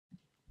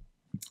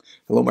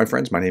Hello, my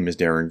friends. My name is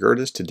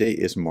Gerdes. Today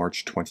is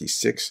March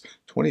 26,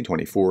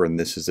 2024, and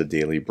this is a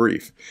daily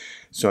brief.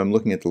 So I'm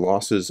looking at the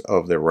losses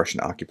of the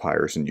Russian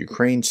occupiers in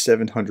Ukraine: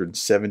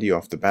 770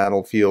 off the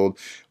battlefield,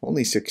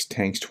 only 6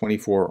 tanks,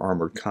 24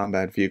 armored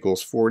combat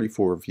vehicles,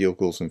 44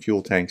 vehicles and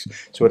fuel tanks.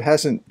 So it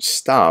hasn't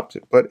stopped,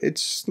 but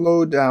it's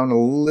slowed down a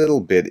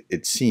little bit,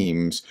 it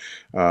seems.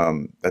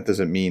 That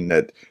doesn't mean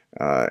that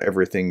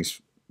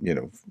everything's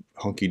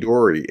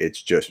hunky-dory. It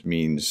just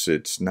means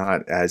it's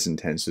not as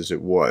intense as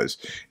it was.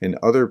 In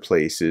other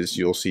places,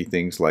 you'll see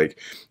things like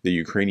the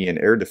Ukrainian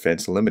air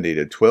defense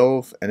eliminated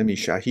 12 enemy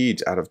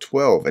Shaheeds out of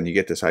 12, and you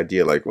get this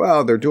idea like,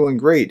 wow, they're doing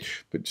great,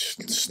 but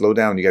slow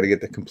down, you got to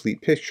get the complete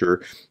picture.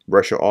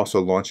 Russia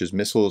also launches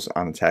missiles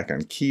on attack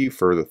on Kyiv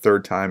for the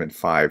third time in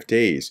 5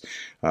 days.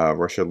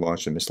 Russia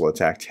launched a missile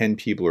attack. 10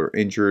 people are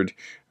injured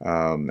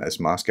as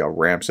Moscow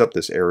ramps up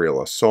this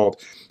aerial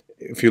assault.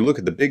 If you look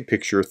at the big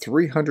picture,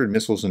 300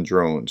 missiles and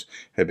drones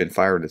have been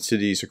fired at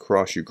cities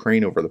across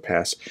Ukraine over the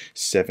past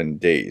 7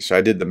 days. So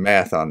I did the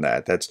math on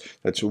that. That's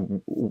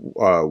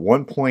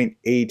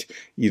 1.8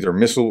 either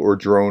missile or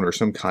drone or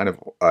some kind of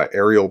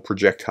aerial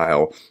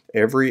projectile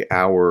every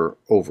hour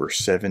over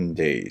 7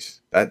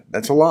 days.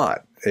 That's a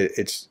lot.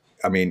 It's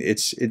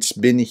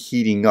been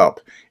heating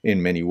up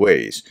in many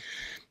ways.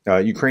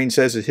 Ukraine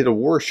says it hit a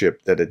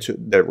warship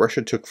that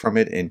Russia took from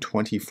it in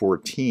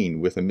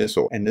 2014 with a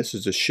missile. And this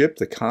is a ship,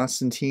 the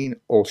Kostyantyn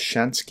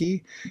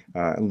Olshansky.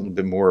 A little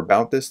bit more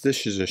about this.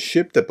 This is a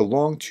ship that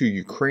belonged to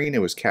Ukraine.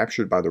 It was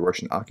captured by the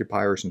Russian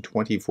occupiers in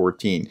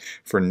 2014.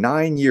 For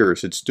 9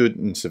 years, it stood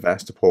in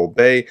Sevastopol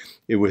Bay.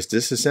 It was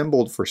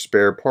disassembled for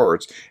spare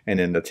parts.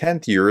 And in the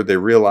 10th year, they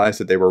realized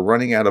that they were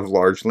running out of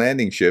large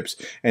landing ships,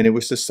 and it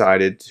was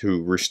decided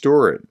to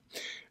restore it.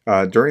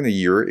 During the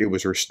year, it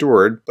was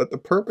restored, but the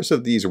purpose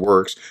of these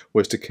works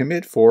was to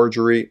commit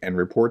forgery and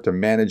report to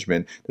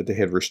management that they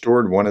had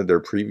restored one of their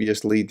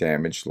previously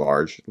damaged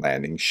large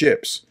landing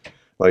ships.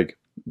 Like,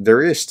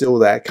 there is still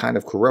that kind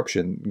of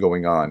corruption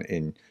going on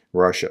in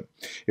Russia.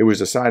 It was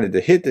decided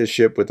to hit this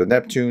ship with the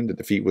Neptune. The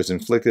defeat was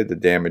inflicted. The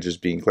damage is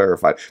being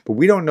clarified. But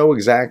we don't know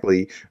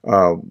exactly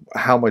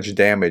how much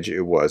damage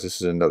it was.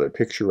 This is another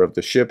picture of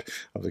the ship,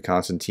 of the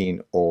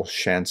Kostyantyn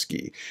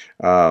Olshansky.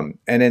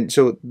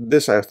 So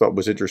this I thought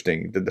was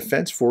interesting. The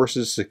defense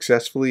forces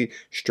successfully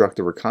struck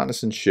the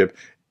reconnaissance ship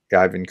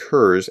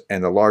Gerdes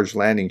and the large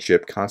landing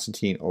ship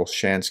Kostyantyn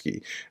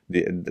Olshansky.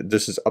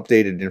 This is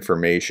updated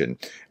information.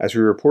 As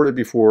we reported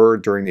before,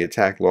 during the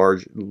attack,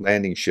 large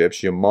landing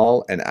ships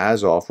Yamal and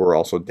Azov were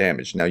also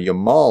damaged. Now,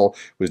 Yamal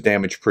was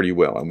damaged pretty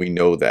well, and we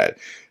know that.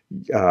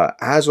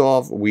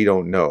 Azov, we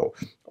don't know.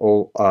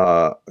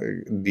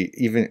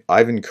 Even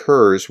Ivan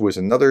Kurz was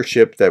another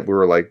ship that we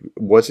were like,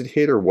 was it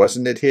hit or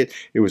wasn't it hit?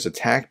 It was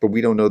attacked, but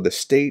we don't know the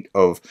state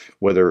of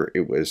whether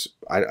it was,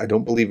 I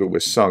don't believe it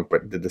was sunk,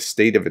 but the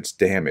state of its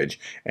damage.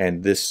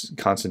 And this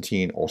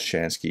Kostyantyn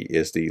Olshansky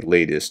is the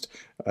latest,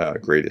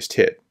 greatest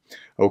hit.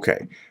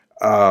 Okay.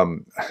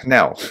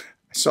 Now,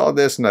 I saw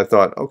this and I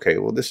thought, okay,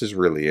 well, this is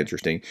really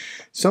interesting.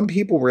 Some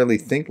people really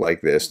think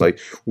like this, like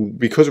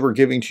because we're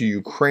giving to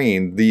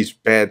Ukraine, these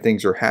bad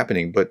things are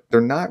happening, but they're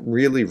not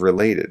really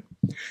related.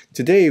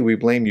 Today, we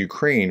blame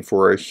Ukraine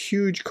for a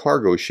huge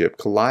cargo ship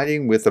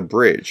colliding with a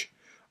bridge.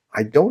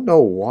 I don't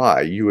know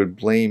why you would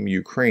blame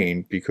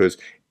Ukraine, because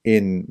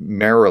in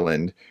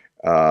Maryland,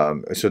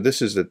 so this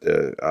is at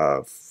the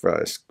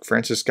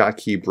Francis Scott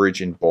Key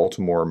Bridge in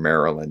Baltimore,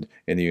 Maryland,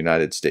 in the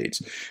United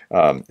States.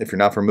 If you're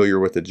not familiar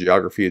with the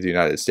geography of the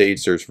United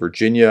States, there's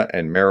Virginia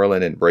and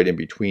Maryland, and right in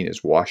between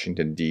is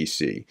Washington,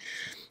 D.C.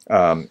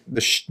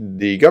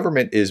 The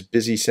government is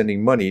busy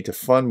sending money to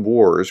fund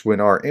wars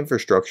when our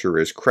infrastructure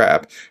is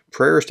crap.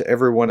 Prayers to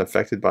everyone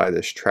affected by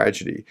this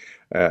tragedy.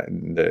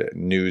 The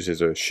news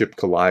is a ship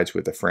collides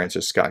with the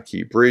Francis Scott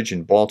Key Bridge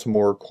in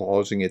Baltimore,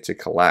 causing it to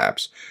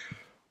collapse.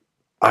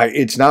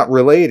 It's not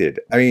related.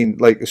 I mean,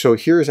 like, so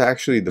here's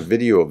actually the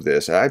video of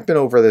this. I've been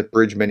over that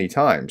bridge many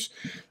times.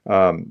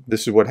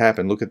 This is what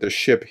happened. Look at the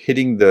ship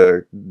hitting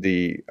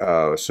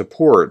the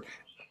support,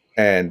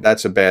 and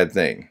that's a bad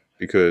thing,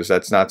 because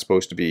that's not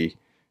supposed to be,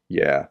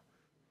 yeah.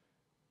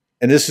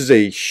 And this is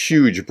a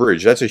huge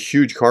bridge. That's a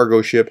huge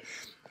cargo ship,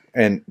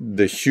 and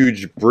the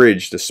huge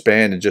bridge, the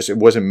span, it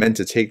wasn't meant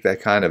to take that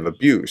kind of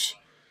abuse.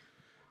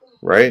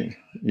 Right?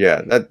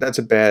 Yeah, that's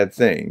a bad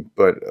thing.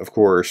 But of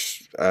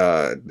course,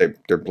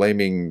 they're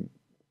blaming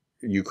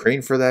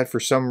Ukraine for that for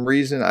some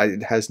reason.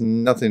 It has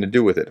nothing to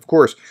do with it. Of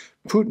course,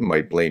 Putin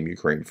might blame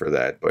Ukraine for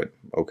that, but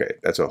okay,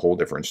 that's a whole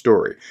different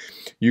story.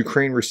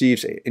 Ukraine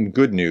receives, in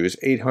good news,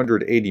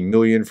 $880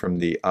 million from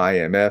the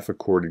IMF,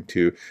 according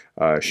to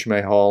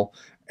Schmehal.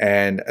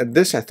 And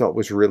this I thought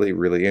was really,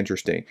 really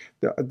interesting.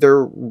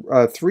 They're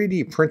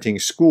 3D printing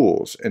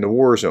schools in the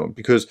war zone,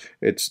 because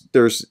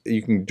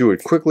you can do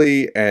it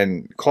quickly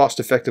and cost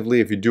effectively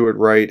if you do it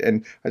right.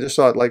 And I just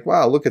thought, like,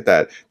 wow, look at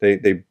that.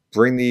 They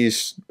bring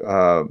these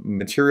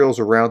materials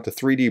around to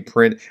 3D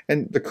print,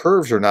 and the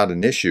curves are not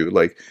an issue.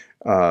 Like,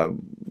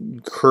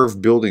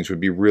 curved buildings would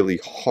be really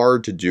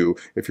hard to do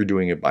if you're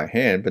doing it by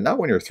hand, but not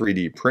when you're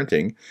 3D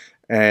printing.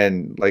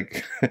 And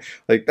like,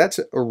 like that's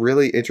a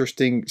really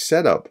interesting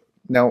setup.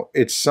 Now,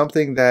 it's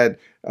something that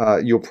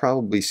you'll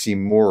probably see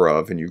more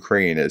of in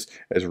Ukraine as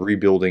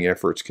rebuilding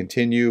efforts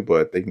continue,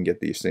 but they can get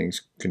these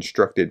things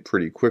constructed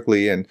pretty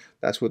quickly, and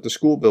that's what the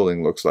school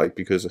building looks like,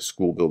 because a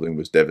school building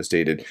was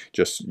devastated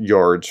just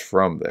yards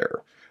from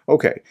there.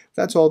 Okay,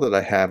 that's all that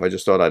I have. I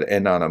just thought I'd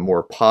end on a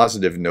more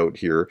positive note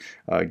here,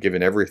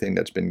 given everything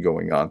that's been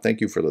going on. Thank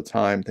you for the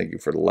time. Thank you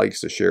for the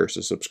likes, the shares,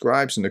 the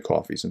subscribes, and the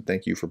coffees. And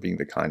thank you for being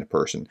the kind of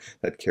person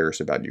that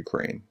cares about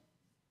Ukraine.